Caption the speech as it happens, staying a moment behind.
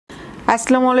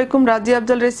আসসালামু আলাইকুম। রাজিয়া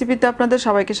আফজাল রেসিপিতে আপনাদের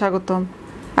সবাইকে স্বাগতম।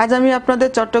 আজ আমি আপনাদের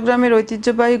চট্টগ্রামের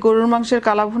ঐতিহ্যবাহী গরুর মাংসের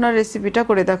কালা ভুনার রেসিপিটা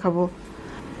করে দেখাবো।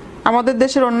 আমাদের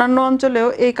দেশের অন্যান্য অঞ্চলেও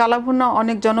এই কালা ভুনা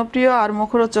অনেক জনপ্রিয় আর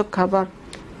মুখরোচক খাবার।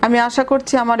 আমি আশা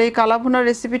করছি আমার এই কালা ভুনার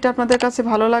রেসিপিটা আপনাদের কাছে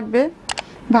ভালো লাগবে।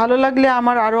 ভালো লাগলে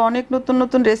আমার আরও অনেক নতুন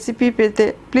নতুন রেসিপি পেতে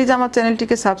প্লিজ আমার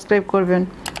চ্যানেলটিকে সাবস্ক্রাইব করবেন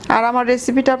আর আমার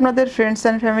রেসিপিটা আপনাদের ফ্রেন্ডস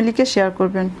অ্যান্ড ফ্যামিলিকে শেয়ার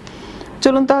করবেন।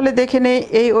 চলুন তাহলে দেখে নেই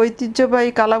এই ঐতিহ্যবাহী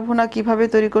কালা ভুনা কীভাবে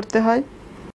তৈরি করতে হয়।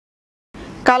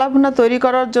 কালা ভুনা তৈরি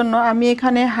করার জন্য আমি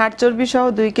এখানে হাড় চর্বি সহ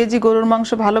 2 কেজি গরুর মাংস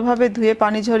ভালোভাবে ধুয়ে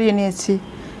পানি ঝরিয়ে নিয়েছি।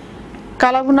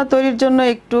 কালা ভুনা তৈরির জন্য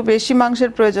একটু বেশি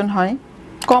মাংসের প্রয়োজন হয়,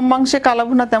 কম মাংসে কালা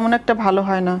ভুনা তেমন একটা ভালো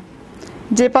হয় না।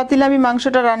 যে পাতিলে আমি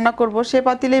মাংসটা রান্না করব সে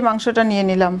পাতিলেই মাংসটা নিয়ে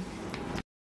নিলাম।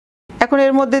 এখন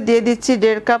এর মধ্যে দিয়ে দিচ্ছি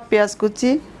 1.5 কাপ পেঁয়াজ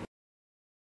কুচি,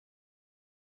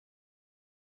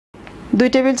 2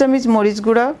 টেবিল চামচ মরিচ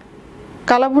গুঁড়া।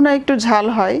 কালা ভুনা একটু ঝাল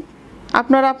হয়,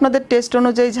 আপনারা আপনাদের টেস্ট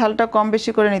অনুযায়ী ঝালটা কম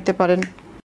বেশি করে নিতে পারেন।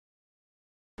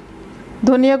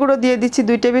 ধনিয়া গুঁড়ো দিয়ে দিচ্ছি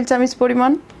 2 টেবিল চামচ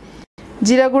পরিমাণ,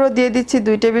 জিরা গুঁড়ো দিয়ে দিচ্ছি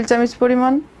 2 টেবিল চামচ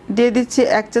পরিমাণ, দিয়ে দিচ্ছি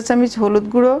 1 চা চামচ হলুদ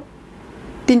গুঁড়ো,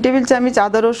 3 টেবিল চামচ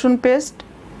আদা রসুন পেস্ট।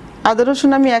 আদা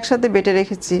রসুন আমি একসাথে বেটে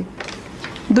রেখেছি।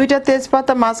 2টা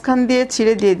তেজপাতা মাঝখান দিয়ে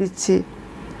ছিঁড়ে দিয়ে দিচ্ছি,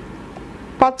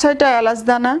 5-6টা এলাচ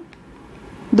দানা,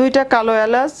 2টা কালো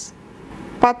এলাচ,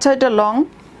 5-6টা লং,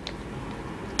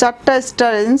 4টা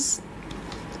স্টার এনিস,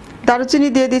 দারুচিনি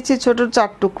দিয়ে দিচ্ছি ছোট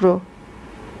 4 টুকরো,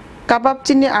 কাবাব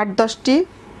চিনি 8-10টি,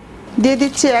 দিয়ে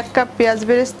দিচ্ছি 1 কাপ পেঁয়াজ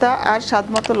বেরেস্তা আর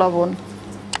স্বাদমতো লবণ।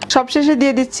 সবশেষে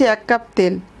দিয়ে দিচ্ছি 1 কাপ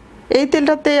তেল। এই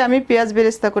তেলটাতেই আমি পেঁয়াজ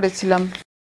বেরেস্তা করেছিলাম।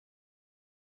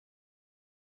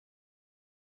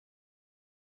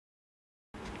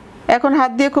 এখন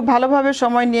হাত দিয়ে খুব ভালোভাবে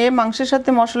সময় নিয়ে মাংসের সাথে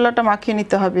মশলাটা মাখিয়ে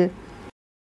নিতে হবে।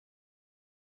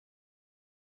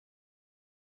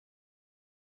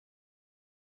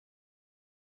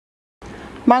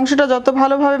 মাংসটা যত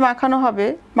ভালোভাবে মাখানো হবে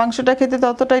মাংসটা খেতে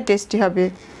ততটাই টেস্টি হবে।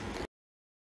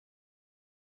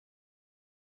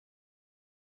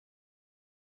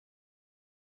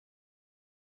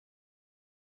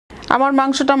 আমার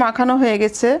মাংসটা মাখানো হয়ে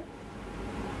গেছে।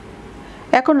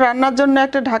 এখন রান্নার জন্য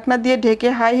একটা ঢাকনা দিয়ে ঢেকে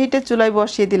হাই হিটে চুলায়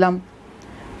বসিয়ে দিলাম।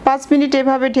 5 মিনিট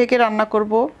এভাবে ঢেকে রান্না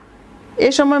করব। এ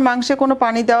সময় মাংসে কোনো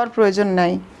পানি দেওয়ার প্রয়োজন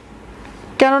নাই,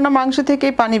 কেননা মাংস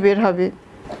থেকেই পানি বের হবে।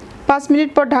 5 মিনিট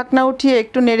পর ঢাকনা উঠিয়ে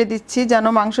একটু নেড়ে দিচ্ছি যেন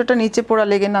মাংসটা নিচে পোড়া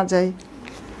লেগে না যায়।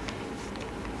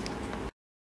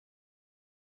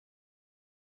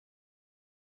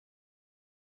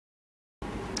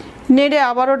 নেড়ে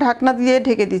আবারও ঢাকনা দিয়ে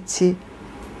ঢেকে দিচ্ছি।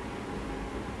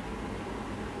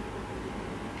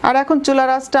 আর এখন চুলার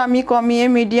আঁচটা আমি কমিয়ে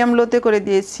মিডিয়াম লোতে করে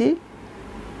দিয়েছি।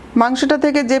 মাংসটা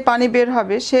থেকে যে পানি বের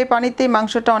হবে সেই পানিতেই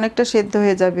মাংসটা অনেকটা সেদ্ধ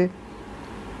হয়ে যাবে।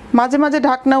 মাঝে মাঝে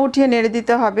ঢাকনা উঠিয়ে নেড়ে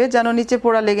দিতে হবে যেন নিচে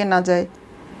পোড়া লেগে না যায়।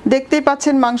 দেখতেই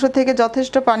পাচ্ছেন মাংস থেকে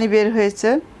যথেষ্ট পানি বের হয়েছে।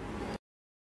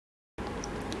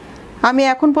 আমি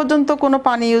এখন পর্যন্ত কোনো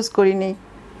পানি ইউজ করিনি।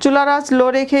 চুলার আঁচ লো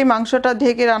রেখেই মাংসটা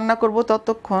ঢেকে রান্না করব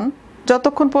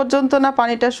যতক্ষণ পর্যন্ত না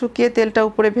পানিটা শুকিয়ে তেলটা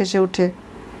উপরে ভেসে ওঠে।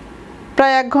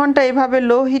 প্রায় 1 ঘন্টা এভাবে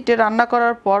লো হিটে রান্না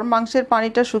করার পর মাংসের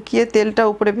পানিটা শুকিয়ে তেলটা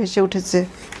উপরে ভেসে উঠেছে।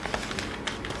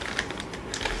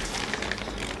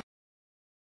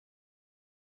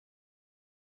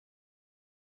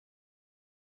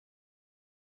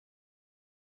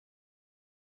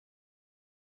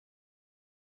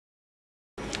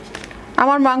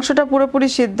 আমার মাংসটা পুরোপুরি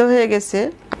সিদ্ধ হয়ে গেছে।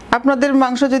 আপনাদের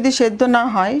মাংস যদি সেদ্ধ না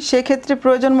হয় সেক্ষেত্রে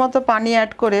প্রয়োজন মতো পানি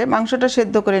অ্যাড করে মাংসটা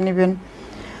সেদ্ধ করে নেবেন।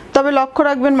 তবে লক্ষ্য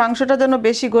রাখবেন মাংসটা যেন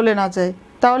বেশি গলে না যায়,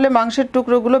 তাহলে মাংসের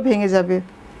টুকরোগুলো ভেঙে যাবে।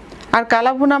 আর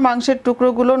কালো ভুনা মাংসের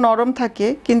টুকরোগুলো নরম থাকে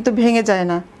কিন্তু ভেঙে যায়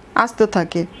না, আস্ত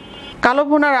থাকে। কালো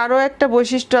ভুনার আরও একটা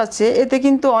বৈশিষ্ট্য আছে, এতে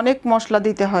কিন্তু অনেক মশলা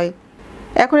দিতে হয়।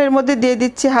 এখন এর মধ্যে দিয়ে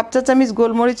দিচ্ছি 1/2 চা চামচ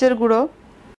গোলমরিচের গুঁড়ো,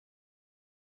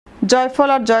 জয়ফল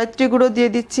আর জয়ত্রী গুঁড়ো দিয়ে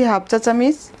দিচ্ছি 1/2 চা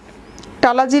চামচ,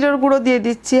 টালা জিরার গুঁড়ো দিয়ে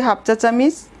দিচ্ছি 1/2 চা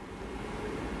চামচ,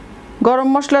 গরম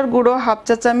মশলার গুঁড়ো 1/2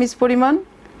 চা চামচ পরিমাণ,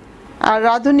 আর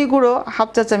রাঁধুনি গুঁড়ো 1/2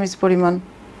 চা চামচ পরিমাণ।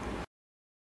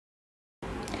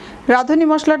 রাঁধুনি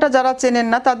মশলাটা যারা চেনেন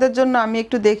না তাদের জন্য আমি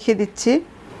একটু দেখিয়ে দিচ্ছি।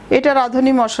 এটা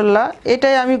রাঁধুনি মশলা,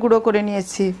 এটাই আমি গুঁড়ো করে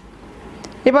নিয়েছি।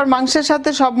 এবার মাংসের সাথে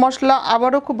সব মশলা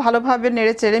আবারও খুব ভালোভাবে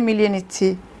নেড়ে চেড়ে মিলিয়ে নিচ্ছি।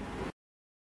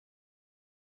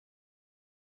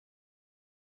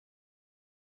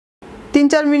 তিন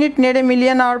 4 মিনিট নেড়ে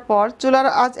মিলিয়ে নেওয়ার পর চুলার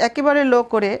আঁচ একেবারে লো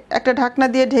করে একটা ঢাকনা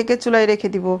দিয়ে ঢেকে চুলায় রেখে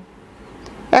দিব।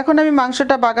 এখন আমি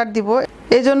মাংসটা বাগার দিব।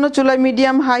 এজন্য চুলায়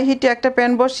মিডিয়াম হাই হিটে একটা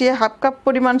প্যান বসিয়ে 1/2 কাপ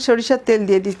পরিমাণ সরিষার তেল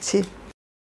দিয়ে দিচ্ছি।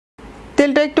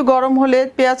 তেলটা একটু গরম হলে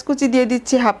পেঁয়াজ কুচি দিয়ে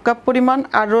দিচ্ছি 1/2 কাপ পরিমাণ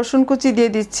আর রসুন কুচি দিয়ে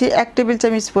দিচ্ছি 1 টেবিল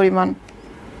চামচ পরিমাণ।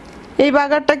 এই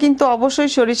বাগারটা কিন্তু অবশ্যই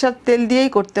সরিষার তেল দিয়েই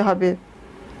করতে হবে।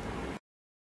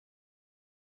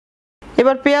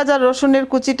 এবার পেঁয়াজ আর রসুনের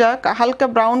কুচিটা হালকা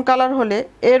ব্রাউন কালার হলে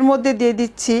এর মধ্যে দিয়ে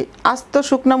দিচ্ছি আস্ত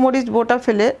শুকনো মরিচ বোটা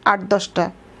ফেলে 8-10টা।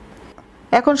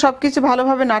 এখন সব কিছু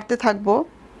ভালোভাবে নাড়তে থাকবো।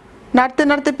 নাড়তে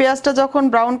নাড়তে পেঁয়াজটা যখন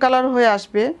ব্রাউন কালার হয়ে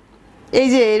আসবে, এই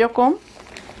যে এরকম,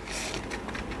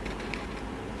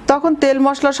 তখন তেল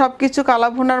মশলা সব কিছু কালা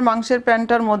ভুনার মাংসের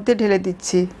প্যানটার মধ্যে ঢেলে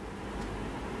দিচ্ছি।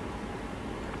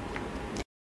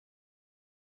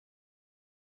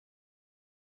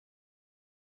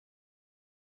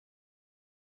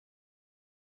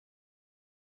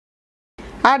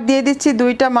 আর দিয়ে দিচ্ছি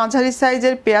 2টা মাঝারি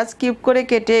সাইজের পেঁয়াজ কিউব করে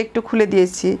কেটে একটু খুলে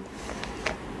দিয়েছি।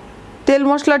 তেল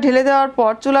মশলা ঢেলে দেওয়ার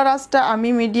পর চুলার আঁচটা আমি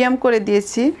মিডিয়াম করে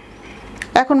দিয়েছি।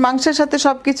 এখন মাংসের সাথে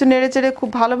সব কিছু নেড়েচেড়ে খুব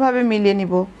ভালোভাবে মিলিয়ে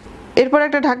নিব। এরপর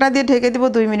একটা ঢাকনা দিয়ে ঢেকে দিব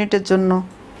 2 মিনিটের জন্য।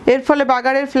 এর ফলে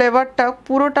বাগারের ফ্লেভারটা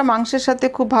পুরোটা মাংসের সাথে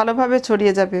খুব ভালোভাবে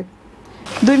ছড়িয়ে যাবে।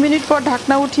 2 মিনিট পর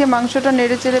ঢাকনা উঠিয়ে মাংসটা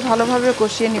নেড়েচেড়ে ভালোভাবে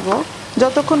কষিয়ে নিব,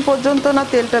 যতক্ষণ পর্যন্ত না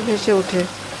তেলটা ভেসে ওঠে।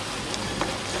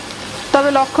 তবে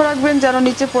লক্ষ্য রাখবেন যেন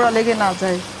নিচে পোড়া লেগে না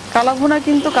যায়। কালা ভুনা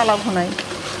কিন্তু কালা ভুনাই,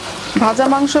 ভাজা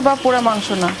মাংস বা পোড়া মাংস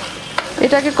না।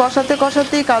 এটাকে কষাতে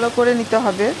কষাতেই কালো করে নিতে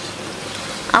হবে।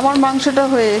 আমার মাংসটা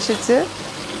হয়ে এসেছে,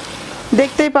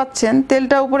 দেখতেই পাচ্ছেন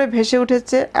তেলটা উপরে ভেসে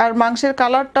উঠেছে আর মাংসের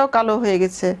কালারটাও কালো হয়ে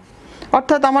গেছে,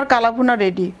 অর্থাৎ আমার কালা ভুনা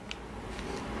রেডি।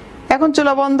 এখন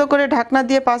চুলা বন্ধ করে ঢাকনা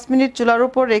দিয়ে 5 মিনিট চুলার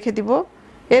উপর রেখে দিব।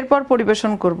 এরপর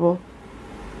পরিবেশন করব।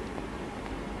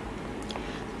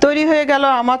 তৈরি হয়ে গেল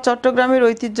আমার চট্টগ্রামের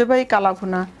ঐতিহ্যবাহী কালা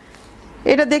ভুনা।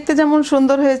 এটা দেখতে যেমন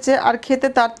সুন্দর হয়েছে আর খেতে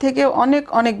তার থেকে অনেক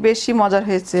অনেক বেশি মজার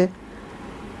হয়েছে।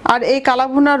 আর এই কালা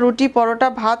ভুনা রুটি, পরোটা,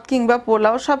 ভাত কিংবা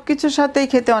পোলাও সব কিছুর সাথেই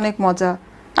খেতে অনেক মজা,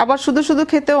 আবার শুধু শুধু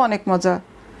খেতেও অনেক মজা।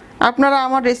 আপনারা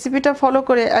আমার রেসিপিটা ফলো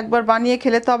করে একবার বানিয়ে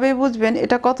খেলে তবেই বুঝবেন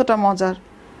এটা কতটা মজার।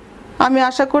 আমি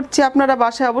আশা করছি আপনারা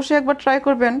বাসায় অবশ্যই একবার ট্রাই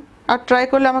করবেন, আর ট্রাই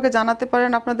করলে আমাকে জানাতে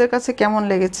পারেন আপনাদের কাছে কেমন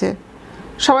লেগেছে।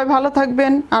 সবাই ভালো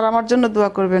থাকবেন আর আমার জন্য দোয়া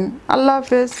করবেন। আল্লাহ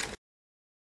হাফেজ।